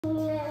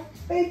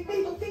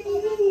Baby.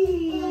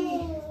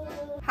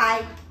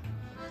 Hi.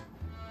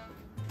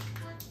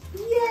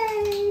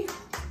 Yay.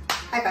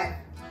 High five.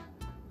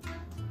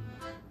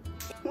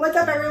 What's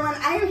up everyone?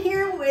 I am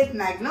here with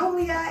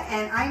Magnolia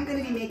and I'm going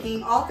to be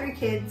making all three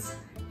kids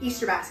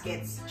Easter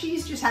baskets.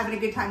 She's just having a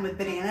good time with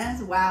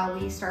bananas while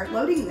we start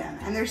loading them.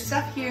 And there's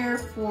stuff here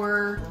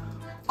for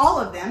all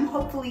of them.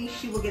 Hopefully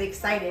she will get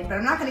excited, but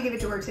I'm not going to give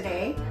it to her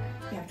today.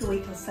 You have to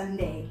wait till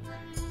Sunday.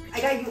 I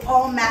got you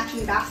all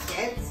matching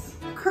baskets.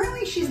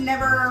 Currently she's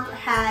never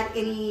had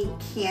any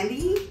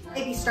candy.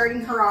 Maybe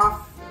starting her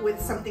off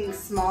with something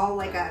small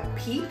like a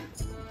peep.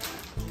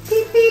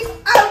 Peep peep,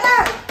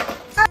 oh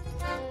no!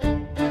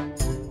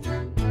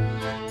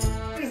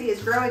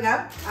 Is growing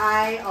up,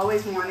 I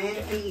always wanted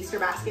an Easter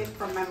basket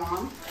from my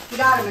mom. We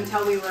got them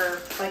until we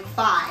were like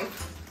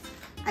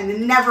 5 and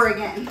then never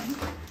again.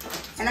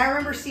 And I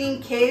remember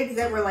seeing kids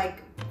that were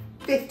like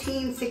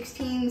 15,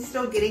 16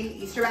 still getting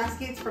Easter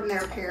baskets from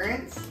their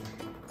parents.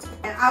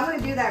 And I want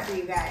to do that for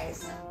you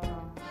guys.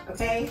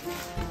 Okay?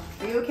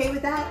 Are you okay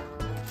with that?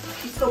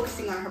 She's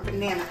focusing on her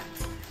banana.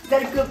 Is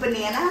that a good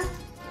banana?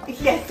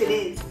 Yes, it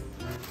is.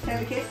 Can I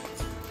have a kiss?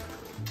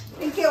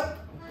 Thank you.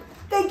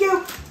 Thank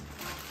you.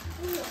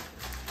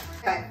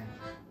 Okay.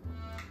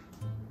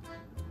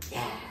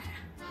 Yeah.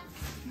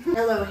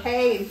 Hello,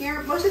 hey, and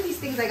here, most of these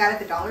things I got at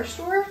the dollar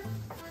store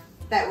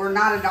that were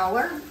not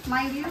 $1,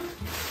 mind you.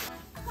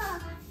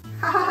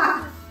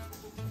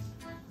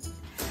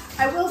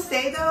 I will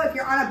say though, if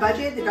you're on a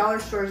budget, the dollar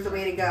store is the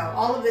way to go.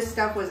 All of this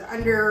stuff was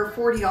under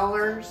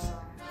 $40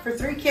 for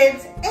 3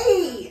 kids.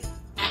 Hey!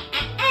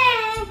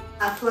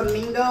 A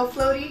flamingo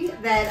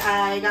floaty that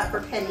I got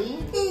for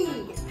Penny.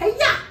 Hey!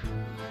 Hey-ya!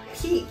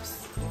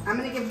 Peeps. I'm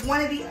gonna give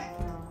one of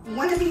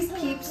these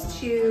peeps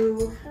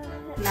to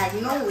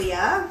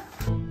Magnolia.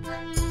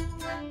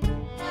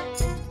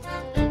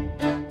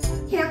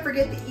 Can't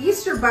forget the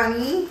Easter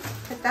bunny.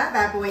 Put that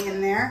bad boy in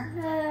there.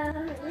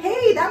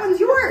 Hey, that one's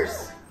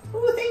yours.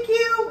 Oh, thank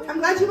you. I'm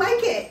glad you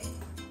like it.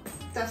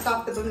 Dust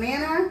off the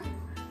banana.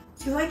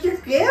 You like your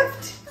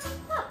gift?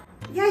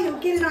 Yeah, you'll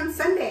get it on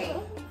Sunday.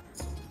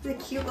 The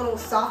cute little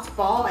soft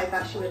ball I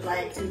thought she would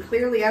like, and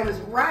clearly I was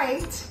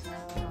right.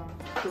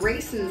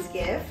 Grayson's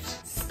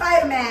gift.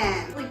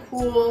 Spider-Man. Really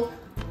cool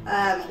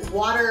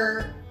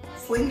water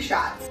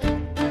slingshots.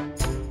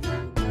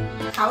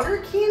 Powder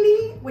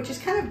candy, which is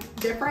kind of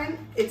different.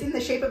 It's in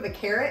the shape of a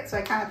carrot, so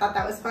I kind of thought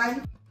that was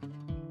fun.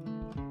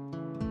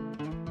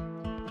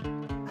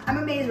 I'm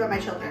amazed about my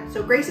children.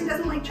 So Grayson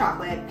doesn't like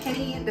chocolate.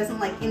 Penny doesn't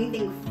like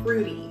anything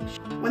fruity.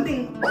 One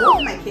thing both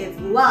of my kids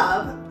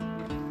love,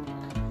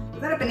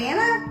 is that a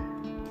banana?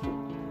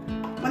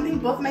 One thing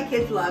both of my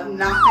kids love,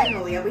 not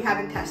Magnolia, we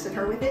haven't tested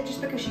her with it just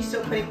because she's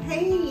so pudding.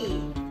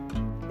 Hey,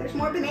 there's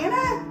more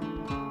banana?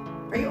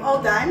 Are you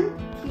all done?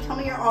 Can you tell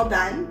me you're all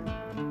done?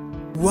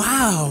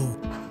 Wow.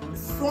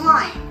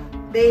 Slime.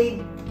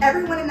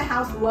 Everyone in the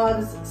house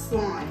loves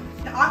slime.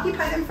 To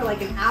occupy them for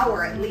like an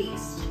hour at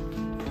least.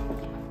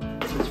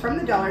 This was from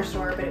the dollar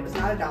store, but it was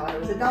not $1. It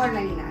was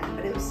 $1.99,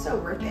 but it was so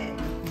worth it.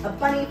 A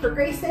bunny for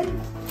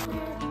Grayson.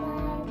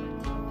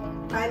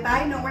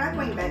 Bye-bye. No, we're not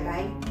going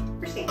bye-bye.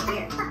 We're staying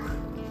there.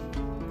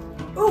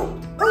 Ooh,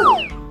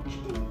 ooh.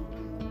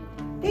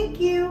 Thank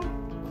you.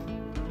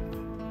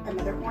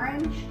 Another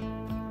orange.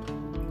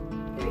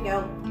 There we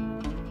go.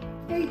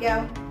 There you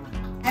go.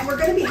 And we're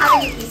going to be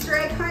having an Easter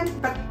egg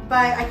hunt, but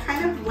I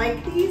kind of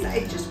like these.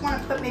 I just want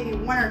to put maybe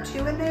 1 or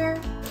 2 in there.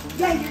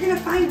 Yeah, you're going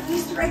to find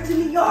Easter eggs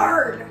in the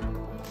yard.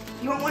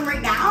 You want one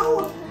right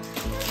now?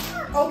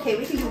 Okay,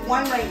 we can do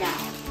one right now.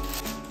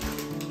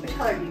 Which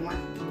color do you want?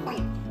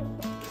 Point.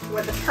 You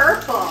want the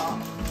purple.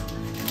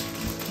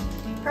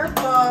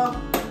 Purple.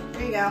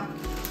 There you go.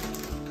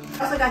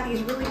 I also got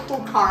these really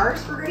cool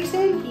cars for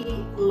Grayson.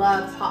 He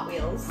loves Hot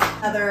Wheels.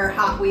 Another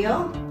Hot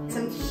Wheel.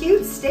 Some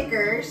cute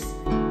stickers.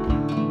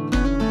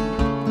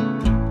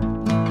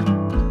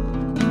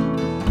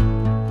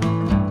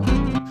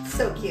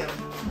 So cute.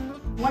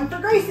 One for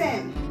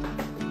Grayson.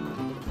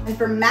 And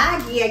for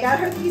Maggie, I got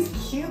her these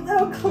cute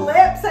little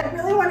clips. I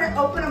really want to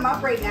open them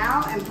up right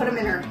now and put them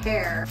in her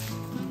hair.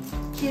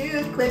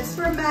 Cute clips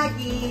for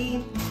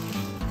Maggie.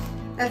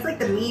 That's like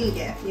the mean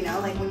gift, you know,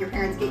 like when your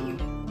parents get you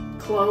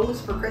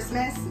clothes for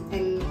Christmas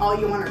and all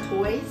you want are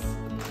toys.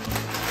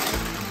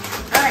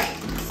 All right,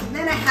 so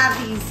then I have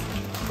these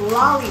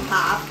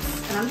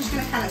lollipops and I'm just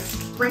gonna kind of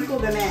sprinkle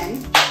them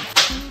in.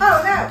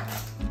 Oh no!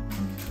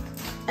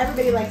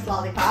 Everybody likes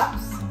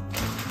lollipops.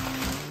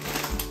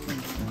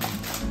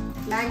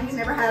 Maggie's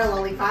never had a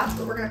lollipop,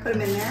 but we're gonna put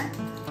them in there.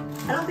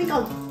 I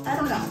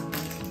don't know.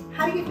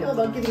 How do you feel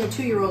about giving a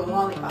 2-year-old a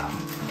lollipop?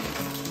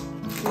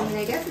 I mean,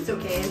 I guess it's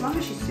okay, as long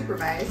as she's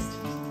supervised.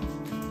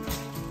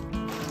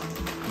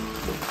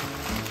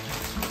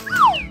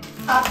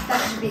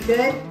 That should be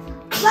good.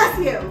 Bless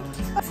you!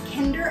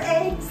 Kinder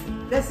eggs.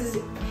 This is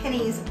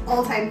Penny's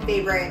all-time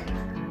favorite.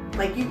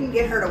 Like, you can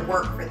get her to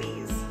work for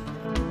these.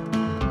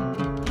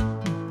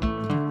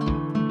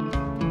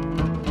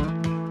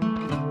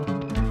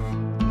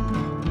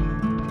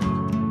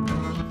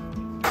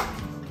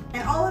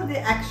 And all of the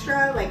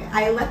extra, like,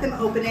 I I let them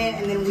open it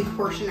and then we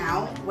portion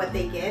out what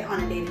they get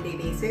on a day-to-day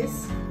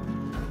basis.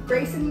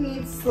 Grayson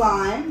needs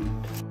slime.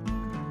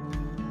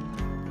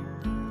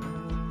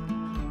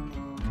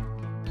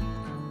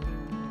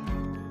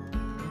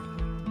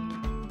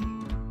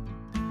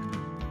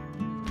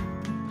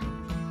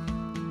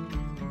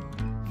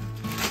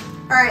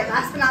 All right,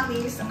 last but not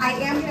least, I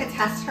am gonna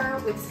test her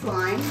with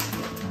slime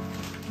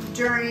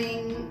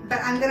but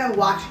I'm gonna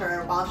watch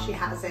her while she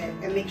has it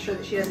and make sure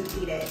that she doesn't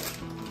eat it.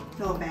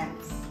 No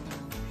offense.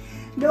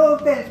 No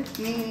offense.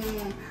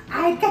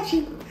 I got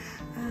you.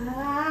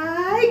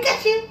 I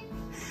got you.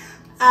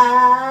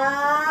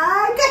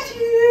 I got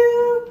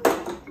you.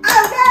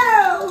 Oh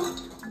no.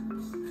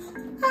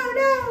 Oh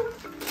no.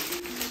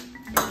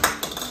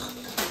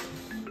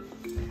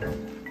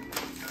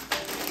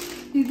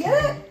 You get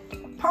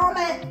it? Palm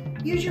it.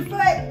 Use your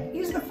foot.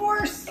 Use the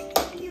force.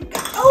 You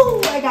got.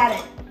 Oh, I got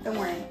it. Don't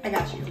worry. I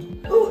got you.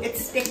 Ooh,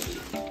 it's sticky.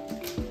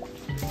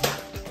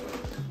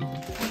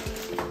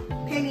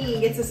 Penny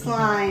gets a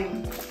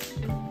slime.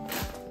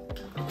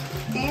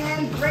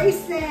 And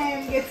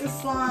Grayson gets a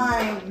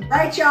slime.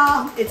 Right,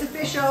 y'all? It's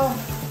official.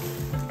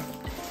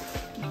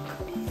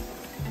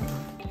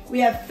 We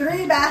have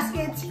 3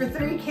 baskets for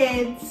 3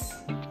 kids.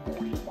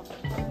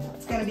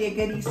 It's gonna be a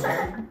good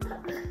Easter.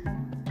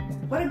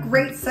 What a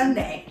great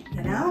Sunday,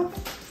 you know?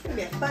 It's gonna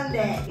be a fun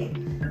day.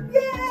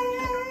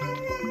 Yay!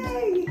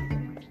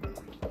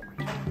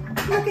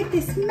 Look at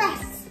this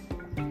mess.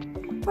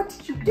 What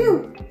did you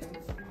do?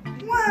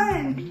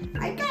 1.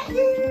 I got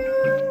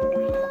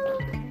you.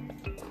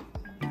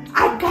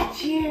 I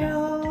got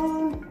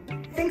you.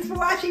 Thanks for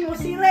watching. We'll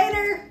see you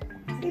later.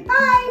 Say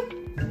bye.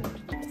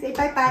 Say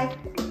bye-bye.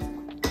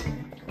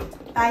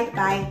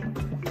 Bye-bye.